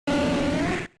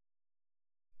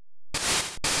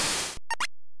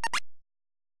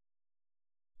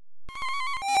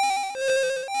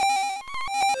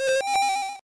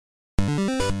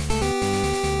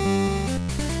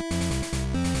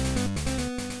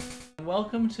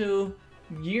welcome to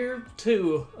year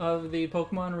 2 of the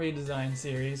Pokemon Redesign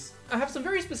series. I have some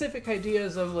very specific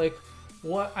ideas of like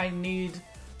what I need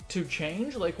to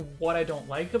change, like what I don't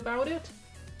like about it,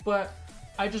 but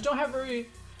I just don't have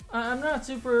I'm not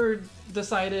super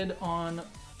decided on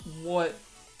what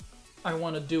I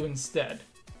want to do instead.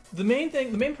 The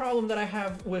main problem that I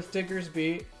have with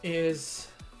Diggersby is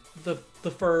the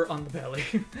fur on the belly.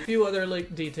 A few other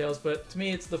like details, but to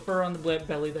me it's the fur on the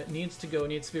belly that needs to be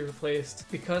replaced.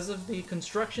 Because of the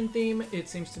construction theme, it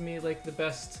seems to me like the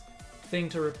best thing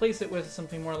to replace it with is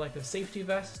something more like a safety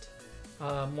vest,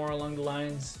 more along the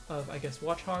lines of, I guess,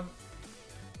 Watchhog.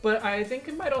 But I think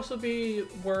it might also be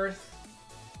worth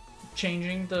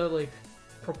changing the like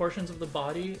proportions of the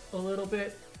body a little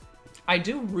bit. I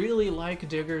do really like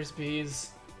Diggersby's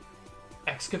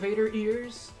excavator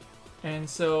ears, and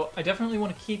so I definitely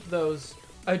want to keep those.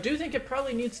 I do think it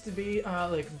probably needs to be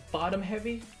like bottom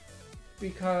heavy,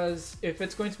 because if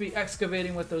it's going to be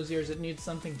excavating with those ears, it needs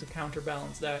something to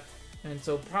counterbalance that, and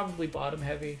so probably bottom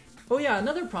heavy. Oh yeah,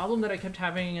 another problem that I kept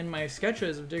having in my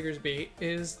sketches of Diggersby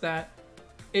is that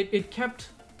it kept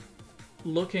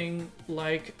looking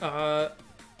like a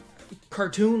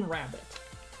cartoon rabbit,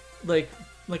 like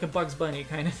a Bugs Bunny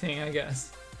kind of thing, I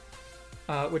guess,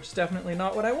 which is definitely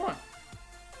not what I want.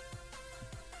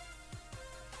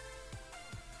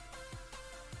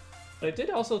 But I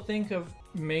did also think of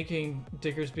making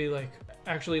Diggersby like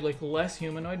actually like less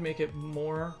humanoid, make it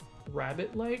more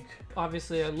rabbit-like.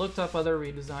 Obviously, I looked up other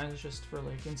redesigns just for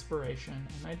like inspiration,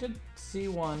 and I did see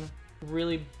one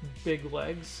really big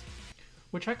legs,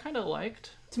 which I kind of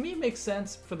liked. To me, it makes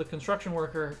sense for the construction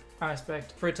worker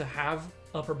aspect for it to have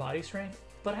upper body strength,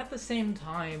 but at the same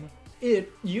time,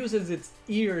 it uses its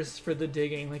ears for the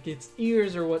digging. Like, its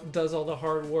ears are what does all the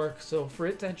hard work, so for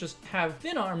it to just have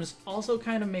thin arms also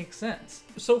kind of makes sense.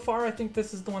 So far, I think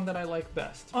this is the one that I like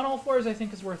best. On all fours, I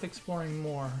think is worth exploring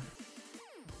more.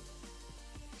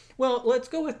 Well, let's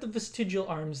go with the vestigial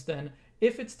arms then,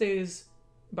 if it stays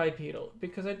bipedal,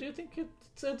 because I do think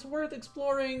it's worth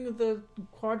exploring the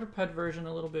quadruped version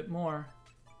a little bit more.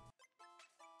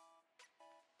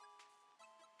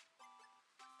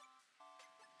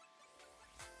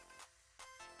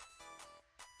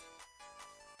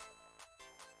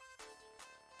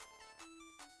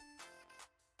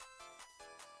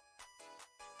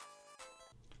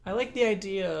 I like the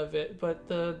idea of it, but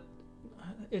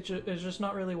it's just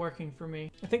not really working for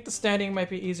me. I think the standing might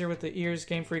be easier with the ears.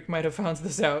 Game Freak might have found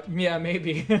this out. Yeah,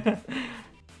 maybe.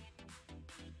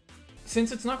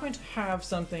 Since it's not going to have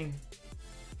something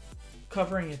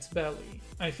covering its belly,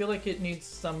 I feel like it needs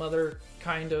some other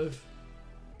kind of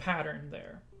pattern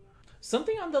there.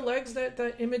 Something on the legs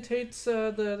that imitates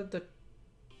the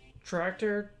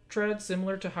tractor tread,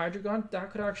 similar to Hydreigon,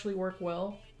 that could actually work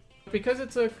well. Because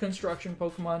it's a construction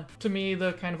Pokemon, to me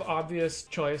the kind of obvious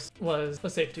choice was a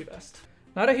safety vest.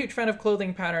 Not a huge fan of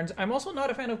clothing patterns. I'm also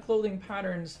not a fan of clothing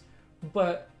patterns,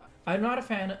 but I'm not a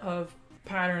fan of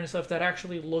pattern stuff that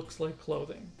actually looks like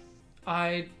clothing.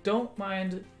 I don't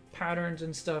mind patterns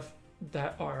and stuff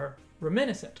that are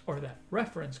reminiscent or that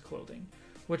reference clothing,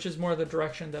 which is more the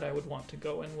direction that I would want to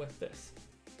go in with this.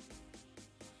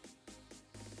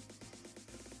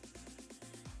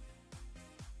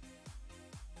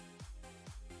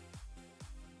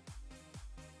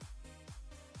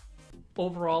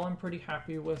 Overall, I'm pretty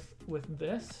happy with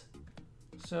this.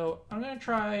 So I'm gonna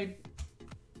try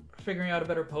figuring out a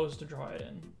better pose to draw it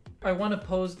in. I want a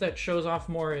pose that shows off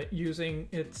more using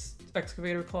its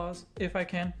excavator claws, if I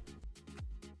can.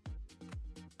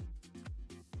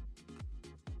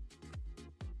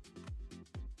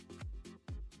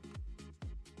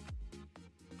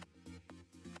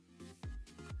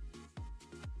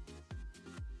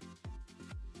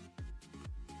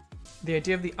 The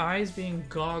idea of the eyes being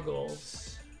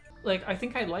goggles. Like, I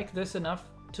think I like this enough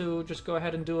to just go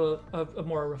ahead and do a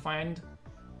more refined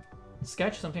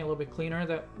sketch, something a little bit cleaner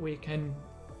that we can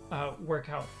work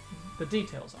out the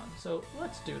details on. So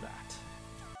let's do that.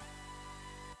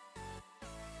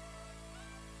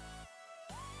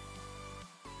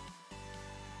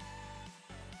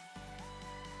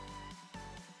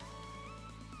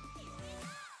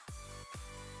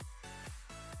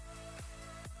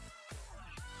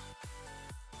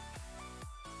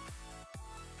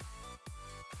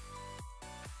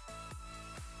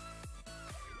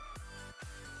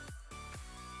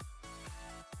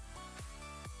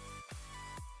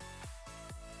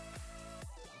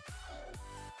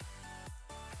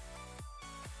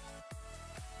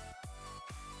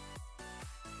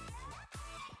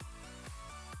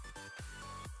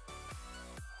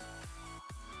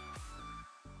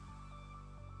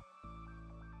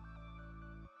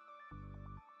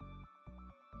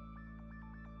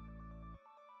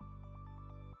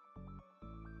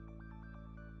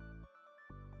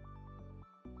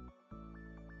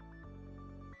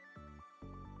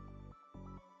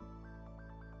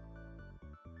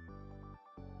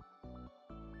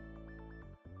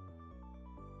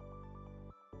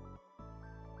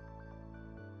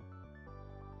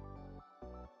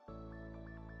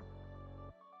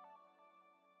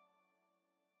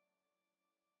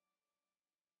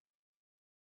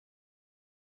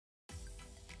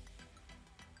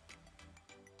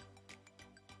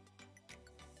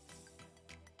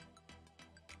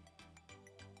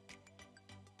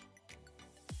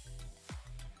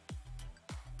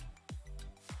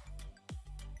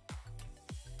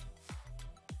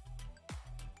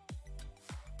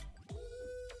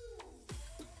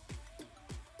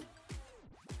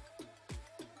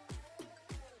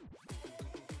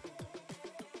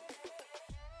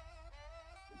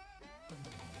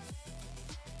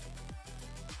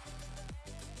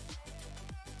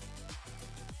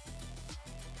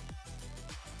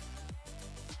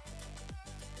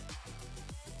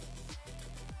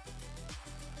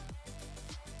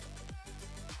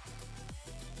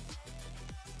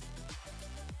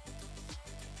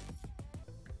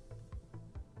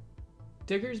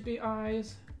 Diggersby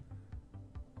eyes,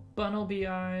 Bunnelby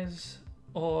eyes,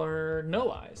 or no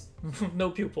eyes. No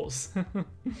pupils.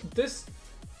 This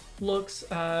looks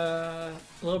a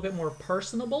little bit more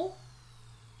personable,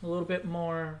 a little bit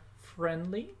more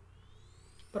friendly,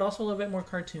 but also a little bit more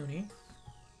cartoony.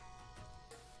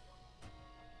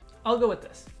 I'll go with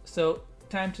this. So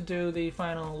time to do the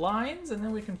final lines, and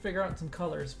then we can figure out some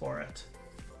colors for it.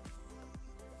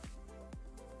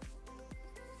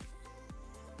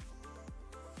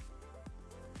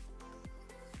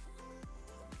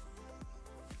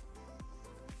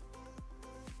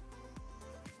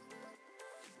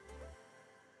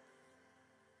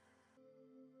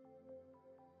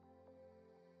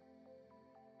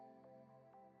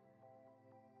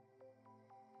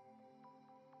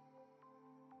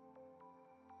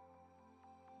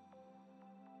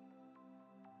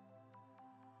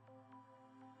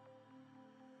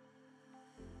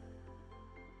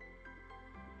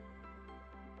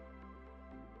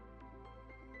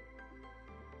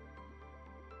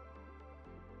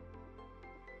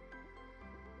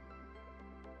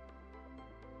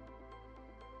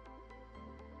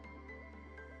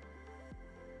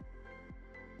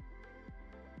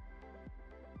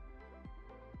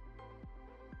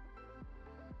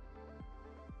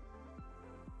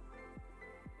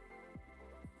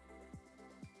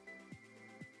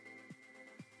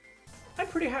 I'm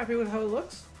pretty happy with how it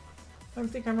looks. I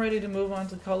think I'm ready to move on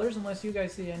to colors unless you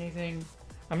guys see anything.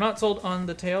 I'm not sold on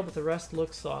the tail, but the rest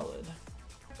looks solid.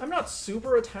 I'm not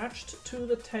super attached to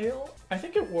the tail. I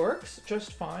think it works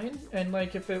just fine. And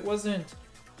like if it wasn't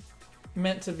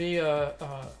meant to be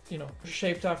you know,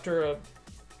 shaped after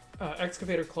a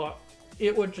excavator claw,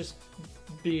 it would just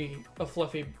be a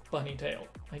fluffy bunny tail,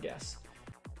 I guess.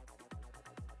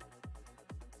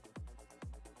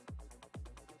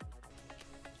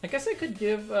 I guess I could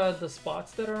give the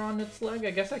spots that are on its leg,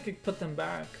 I guess I could put them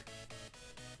back.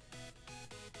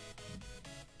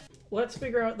 Let's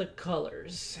figure out the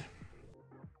colors.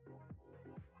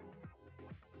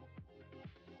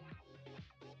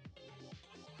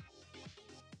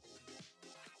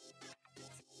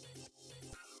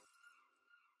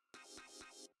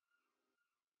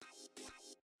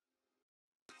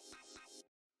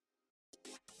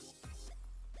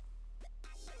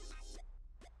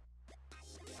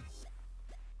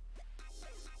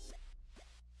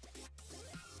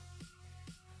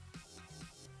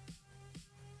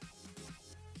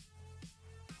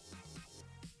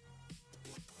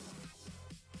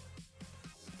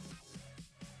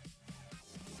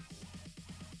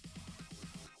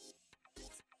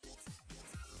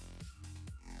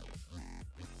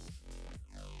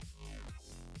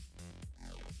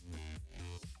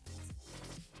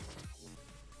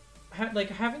 Like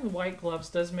having the white gloves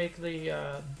does make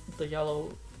the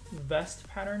yellow vest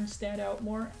pattern stand out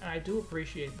more, and I do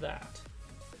appreciate that.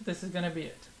 This is gonna be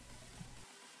it.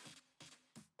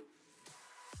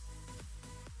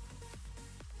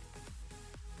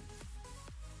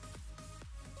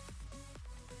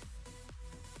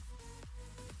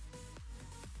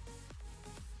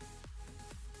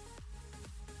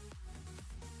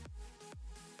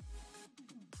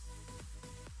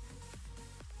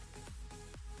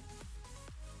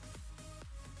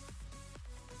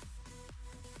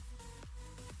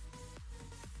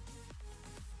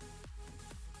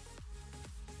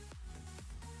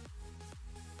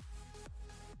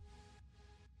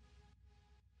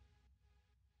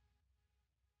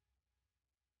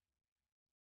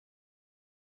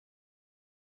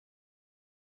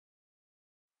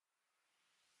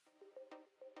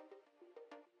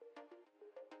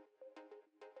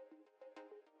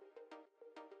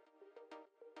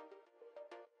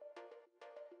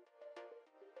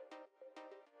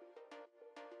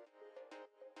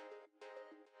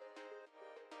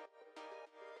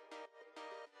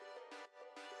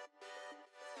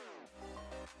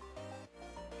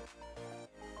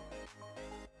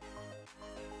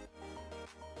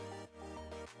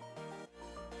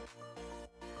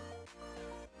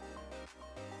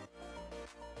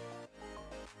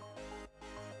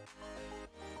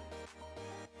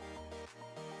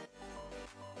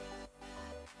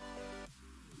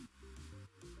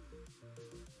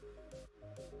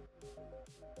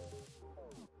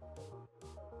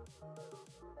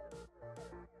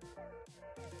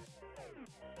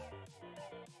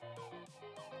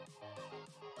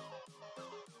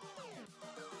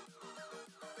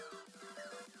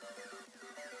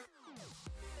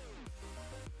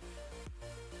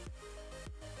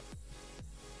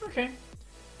 Okay.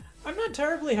 I'm not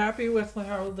terribly happy with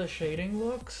how the shading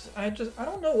looks. I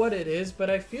don't know what it is, but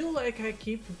I feel like I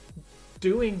keep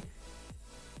doing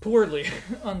poorly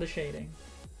on the shading.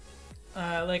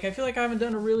 Like, I feel like I haven't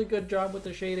done a really good job with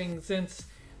the shading since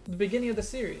the beginning of the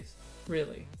series,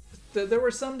 really. There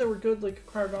were some that were good, like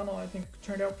Cargonal I think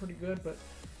turned out pretty good, but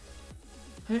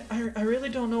I really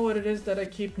don't know what it is that I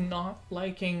keep not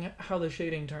liking how the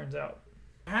shading turns out.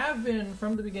 I have been,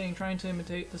 from the beginning, trying to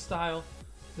imitate the style,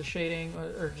 the shading,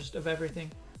 or just of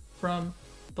everything, from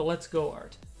the Let's Go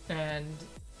art. And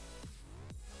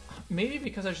maybe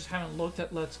because I just haven't looked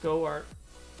at Let's Go art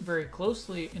very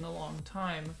closely in a long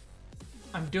time,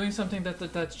 I'm doing something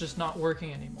that's just not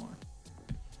working anymore.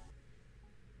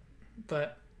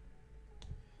 But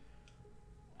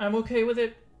I'm okay with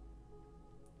it.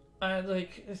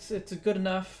 Like, it's good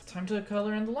enough. Time to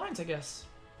color in the lines, I guess.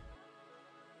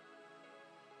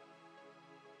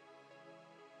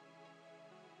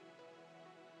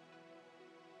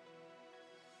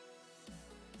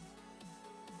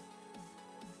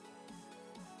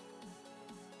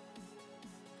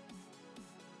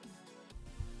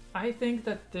 I think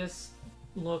that this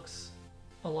looks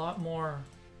a lot more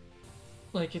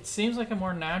like, it seems like a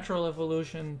more natural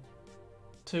evolution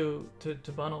to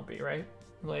Bunnelby, right?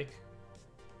 Like,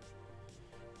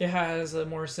 it has a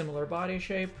more similar body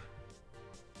shape.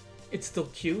 It's still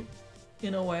cute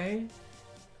in a way,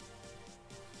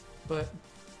 but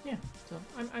yeah. So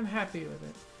I'm happy with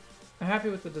it. I'm happy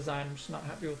with the design. I'm just not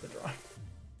happy with the drawing.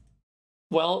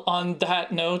 Well, on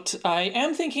that note, I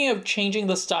am thinking of changing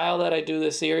the style that I do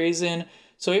the series in.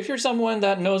 So if you're someone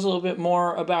that knows a little bit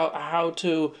more about how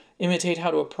to imitate,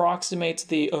 how to approximate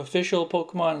the official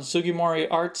Pokemon Sugimori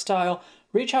art style,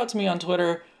 reach out to me on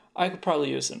Twitter. I could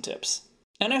probably use some tips.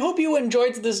 And I hope you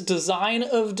enjoyed this design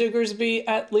of Diggersby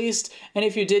at least, and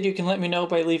if you did, you can let me know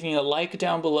by leaving a like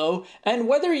down below. And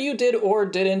whether you did or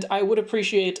didn't, I would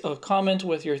appreciate a comment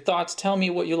with your thoughts. Tell me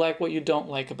what you like, what you don't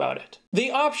like about it.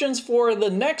 The options for the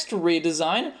next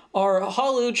redesign are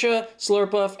Hawlucha,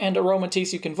 Slurpuff, and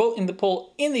Aromatisse. You can vote in the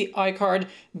poll in the iCard.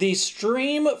 The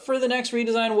stream for the next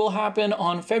redesign will happen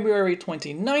on February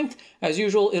 29th. As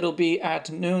usual, it'll be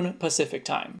at noon Pacific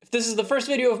time. If this is the first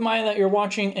video of mine that you're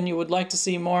watching and you would like to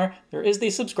see more, there is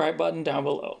the subscribe button down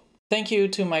below. Thank you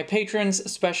to my patrons,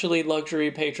 especially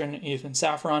luxury patron Ethan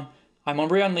Saffron. I'm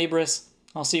Umbreon Libris.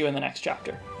 I'll see you in the next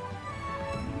chapter.